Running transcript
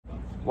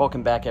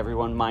Welcome back,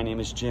 everyone. My name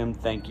is Jim.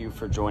 Thank you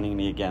for joining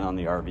me again on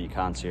the RV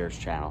Concierge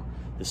channel.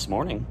 This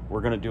morning,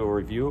 we're going to do a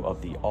review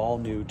of the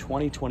all-new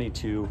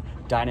 2022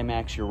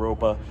 Dynamax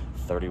Europa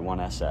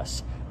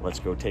 31SS. Let's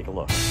go take a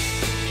look.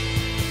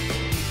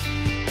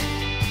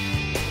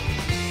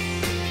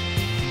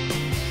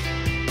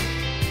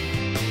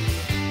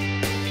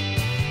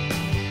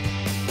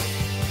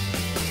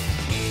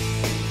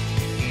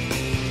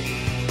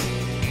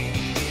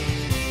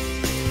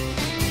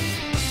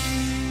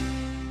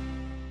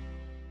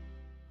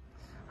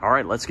 All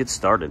right, let's get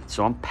started.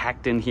 So I'm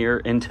packed in here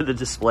into the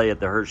display at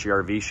the Hershey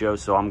RV show,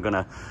 so I'm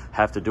gonna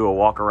have to do a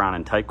walk around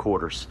in tight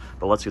quarters,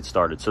 but let's get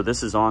started. So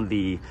this is on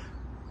the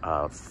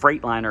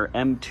Freightliner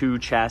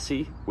M2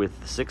 chassis with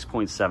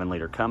 6.7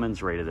 liter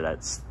Cummins, rated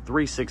at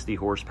 360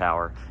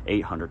 horsepower,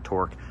 800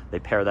 torque. They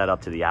pair that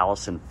up to the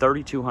Allison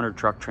 3200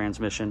 truck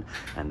transmission,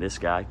 and this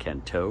guy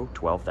can tow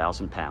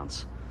 12,000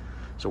 pounds.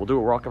 So we'll do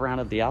a walk around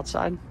at the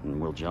outside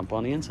and we'll jump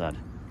on the inside.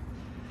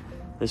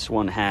 This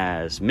one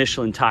has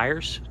Michelin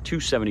tires,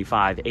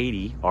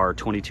 275/80 are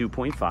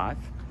 22.5.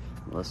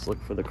 Let's look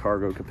for the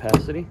cargo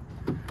capacity.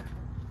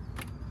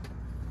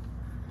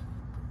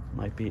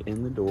 Might be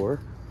in the door.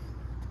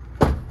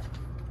 All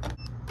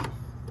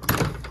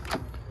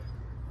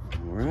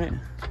right,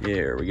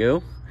 here we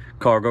go.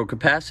 Cargo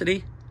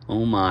capacity,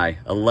 oh my,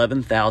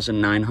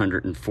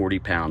 11,940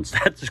 pounds.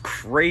 That's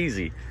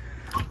crazy.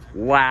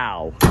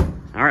 Wow.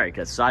 All right,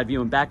 got side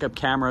view and backup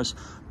cameras,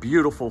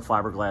 beautiful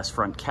fiberglass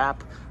front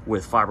cap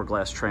with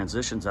fiberglass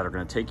transitions that are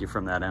going to take you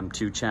from that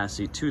M2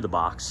 chassis to the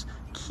box.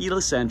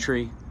 Keyless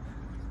entry,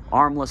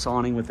 armless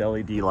awning with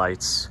LED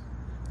lights,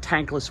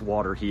 tankless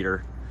water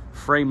heater,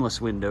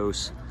 frameless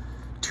windows,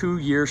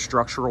 2-year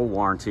structural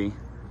warranty.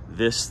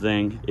 This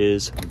thing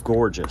is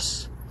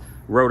gorgeous.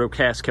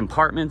 Rotocast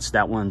compartments,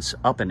 that one's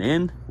up and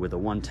in with a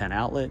 110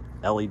 outlet,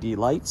 LED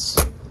lights.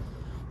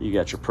 You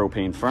got your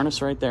propane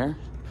furnace right there.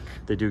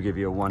 They do give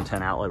you a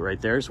 110 outlet right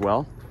there as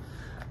well.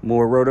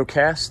 More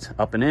rotocast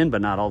up and in,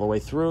 but not all the way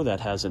through.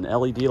 That has an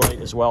LED light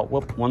as well.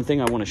 Whoop, one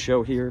thing I want to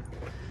show here,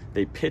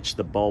 they pitch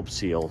the bulb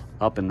seal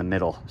up in the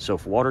middle. So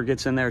if water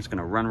gets in there, it's going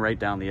to run right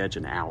down the edge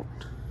and out.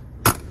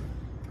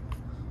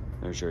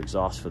 There's your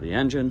exhaust for the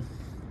engine.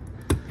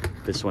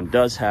 This one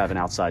does have an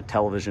outside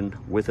television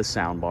with a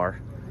sound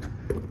bar.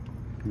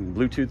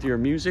 Bluetooth your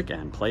music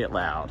and play it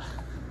loud.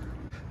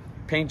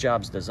 Paint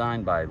job's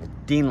designed by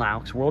Dean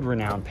Laux,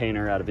 world-renowned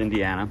painter out of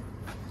Indiana.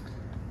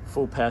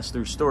 Full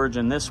pass-through storage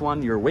in this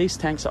one. Your waste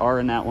tanks are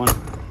in that one. A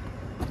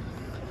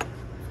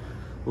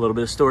little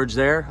bit of storage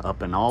there,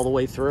 up and all the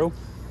way through.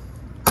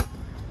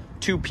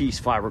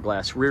 2-piece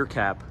fiberglass rear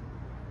cap.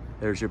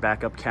 There's your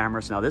backup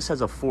cameras. Now this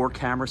has a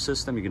 4-camera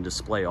system. You can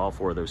display all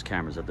 4 of those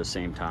cameras at the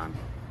same time.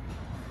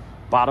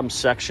 Bottom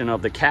section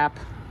of the cap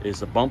is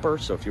the bumper.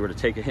 So if you were to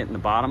take a hit in the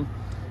bottom,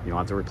 you don't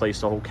have to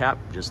replace the whole cap,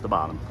 just the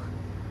bottom.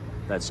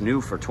 That's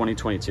new for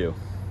 2022.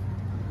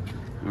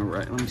 All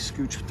right, let me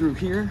scooch through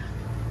here.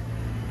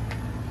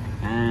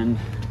 And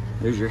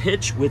there's your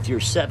hitch with your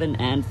 7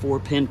 and 4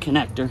 pin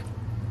connector.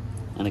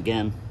 And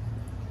again,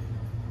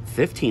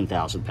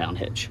 15,000 pound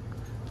hitch.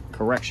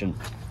 Correction.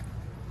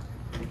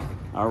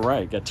 All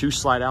right, got 2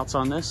 slide outs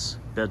on this.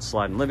 Bed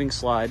slide and living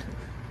slide.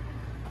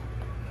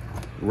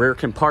 Rear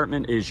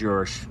compartment is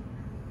your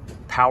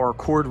power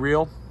cord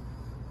reel.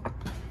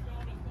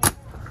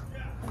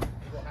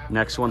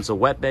 Next one's a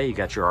wet bay. You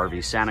got your RV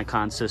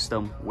SaniCon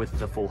system with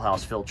the full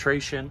house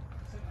filtration,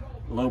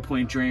 low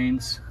point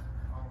drains.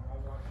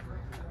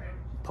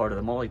 Part of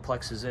the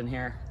multiplex is in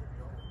here.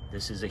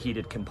 This is a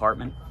heated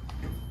compartment.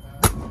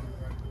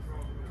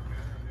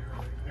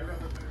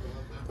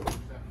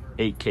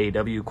 8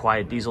 kW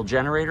quiet diesel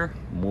generator,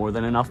 more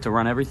than enough to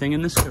run everything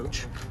in this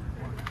coach.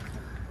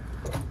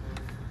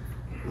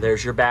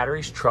 There's your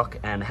batteries, truck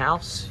and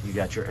house. You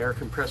got your air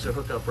compressor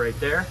hookup right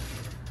there.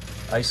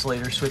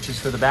 Isolator switches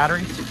for the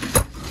battery.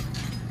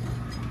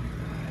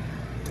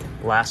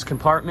 Last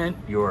compartment,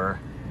 your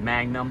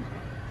Magnum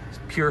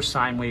pure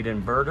sine wave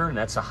inverter.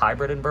 That's a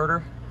hybrid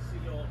inverter.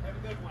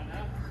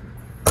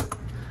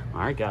 All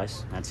right,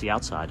 guys, that's the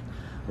outside.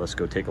 Let's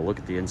go take a look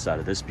at the inside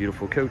of this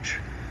beautiful coach.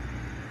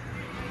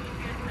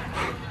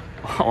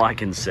 All I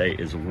can say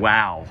is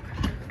wow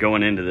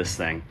going into this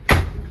thing.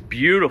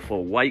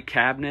 Beautiful white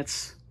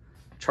cabinets,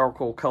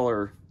 charcoal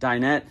color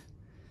dinette,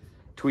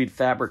 tweed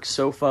fabric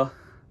sofa.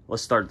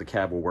 Let's start at the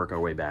cab, we'll work our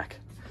way back.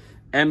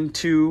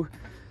 M2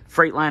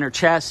 Freightliner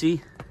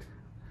chassis,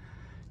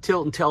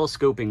 tilt and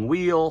telescoping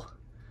wheel.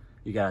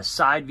 You got a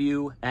side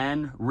view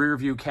and rear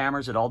view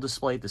cameras that all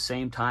display at the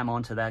same time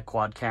onto that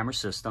quad camera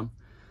system.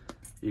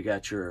 You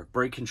got your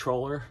brake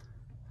controller,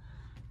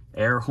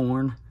 air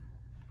horn,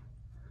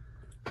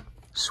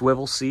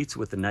 swivel seats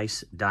with the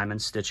nice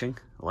diamond stitching,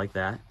 I like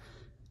that.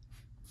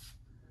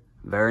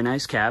 Very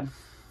nice cab.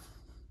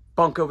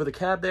 Bunk over the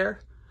cab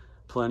there,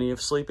 plenty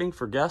of sleeping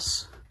for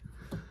guests.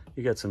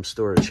 You got some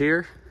storage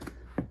here.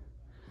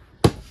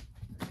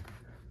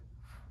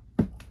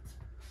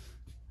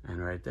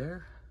 And right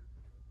there,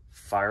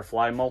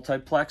 Firefly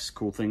multiplex.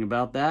 Cool thing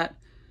about that,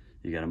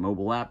 you got a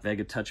mobile app,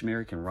 Vega Touch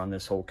Mirror, can run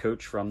this whole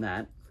coach from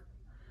that.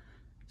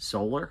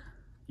 solar,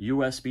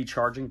 USB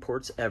charging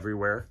ports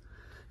everywhere.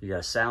 You got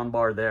a sound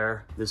bar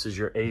there. This is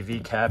your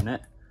AV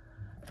cabinet.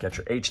 Got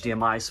your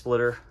HDMI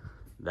splitter.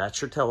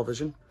 That's your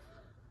television.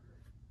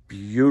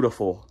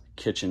 Beautiful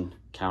kitchen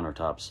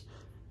countertops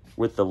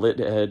with the lit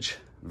edge.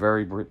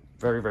 Very,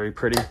 very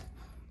pretty.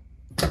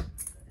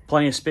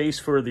 Plenty of space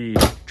for the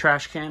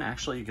trash can.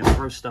 Actually, you can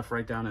throw stuff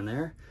right down in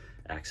there.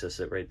 Access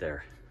it right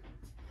there.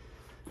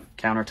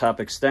 Countertop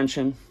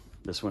extension.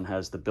 This one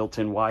has the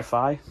built-in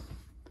Wi-Fi.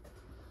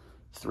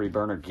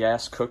 3-burner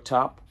gas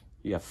cooktop.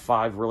 You have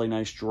 5 really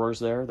nice drawers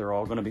there. They're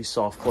all going to be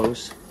soft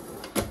close.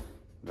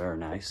 Very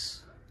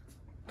nice.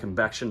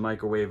 Convection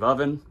microwave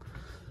oven.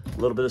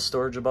 A little bit of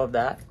storage above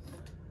that.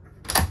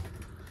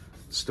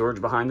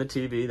 Storage behind the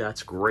TV.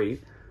 That's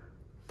great.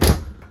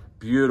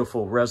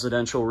 Beautiful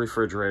residential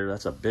refrigerator.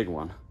 That's a big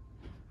one.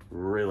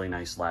 Really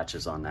nice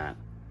latches on that.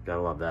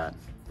 Gotta love that.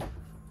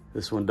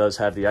 This one does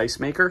have the ice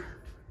maker.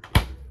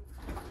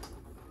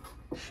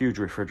 Huge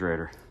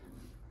refrigerator.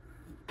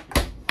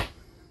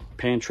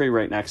 Pantry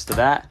right next to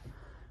that.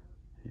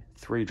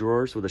 3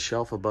 drawers with a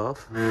shelf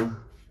above.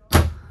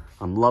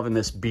 I'm loving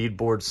this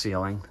beadboard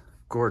ceiling.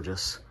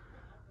 Gorgeous.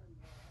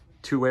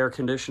 2 air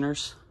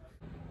conditioners.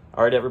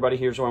 All right, everybody,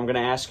 here's where I'm going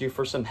to ask you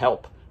for some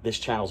help. This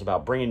channel is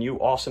about bringing you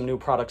awesome new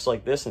products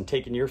like this and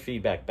taking your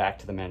feedback back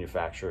to the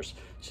manufacturers.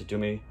 So do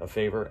me a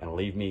favor and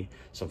leave me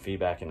some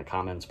feedback in the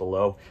comments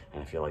below.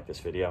 And if you like this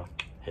video,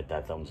 hit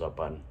that thumbs up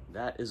button.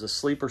 That is a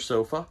sleeper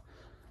sofa.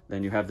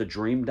 Then you have the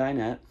Dream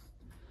Dinette.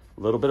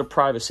 A little bit of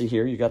privacy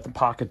here. You got the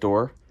pocket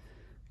door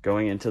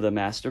going into the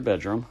master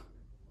bedroom.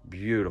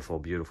 Beautiful,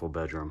 beautiful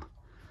bedroom.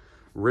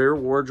 Rear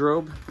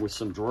wardrobe with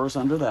some drawers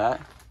under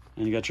that.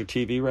 And you got your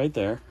TV right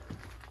there.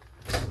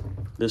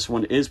 This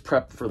one is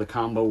prepped for the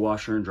combo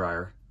washer and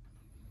dryer.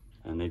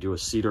 And they do a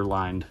cedar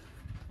lined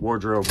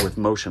wardrobe with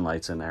motion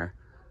lights in there.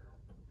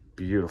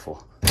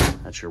 Beautiful.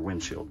 That's your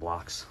windshield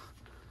blocks.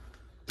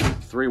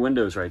 3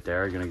 windows right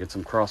there. You're gonna get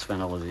some cross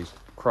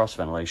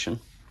ventilation.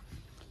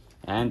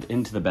 And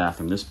into the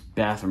bathroom. This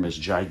bathroom is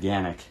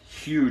gigantic.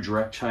 Huge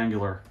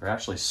rectangular, or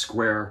actually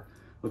square.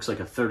 Looks like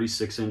a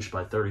 36-inch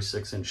by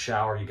 36-inch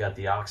shower. You got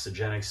the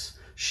Oxygenics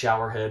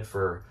shower head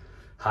for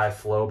high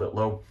flow, but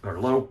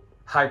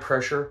high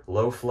pressure,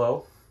 low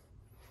flow.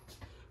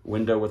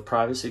 Window with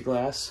privacy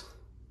glass.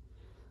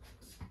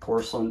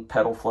 Porcelain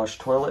pedal flush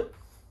toilet.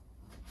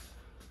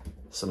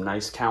 Some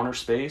nice counter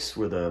space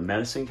with a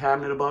medicine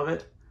cabinet above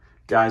it.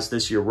 Guys,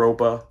 this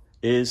Europa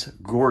is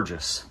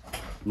gorgeous.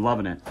 I'm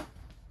loving it.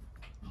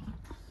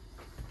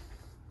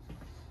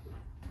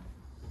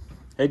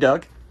 Hey,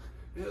 Doug.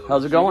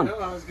 How's it going?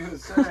 I was gonna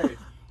say.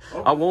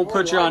 I won't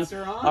put you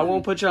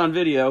on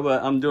video,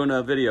 but I'm doing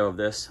a video of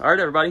this. All right,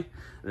 everybody.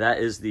 That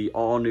is the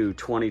all-new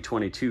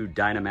 2022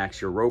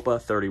 Dynamax Europa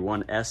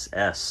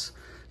 31SS.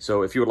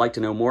 So if you would like to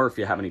know more, if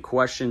you have any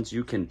questions,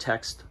 you can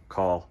text,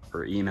 call,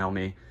 or email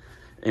me.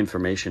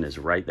 Information is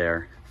right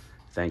there.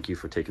 Thank you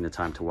for taking the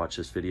time to watch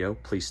this video.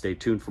 Please stay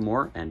tuned for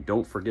more, and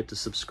don't forget to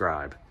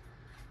subscribe.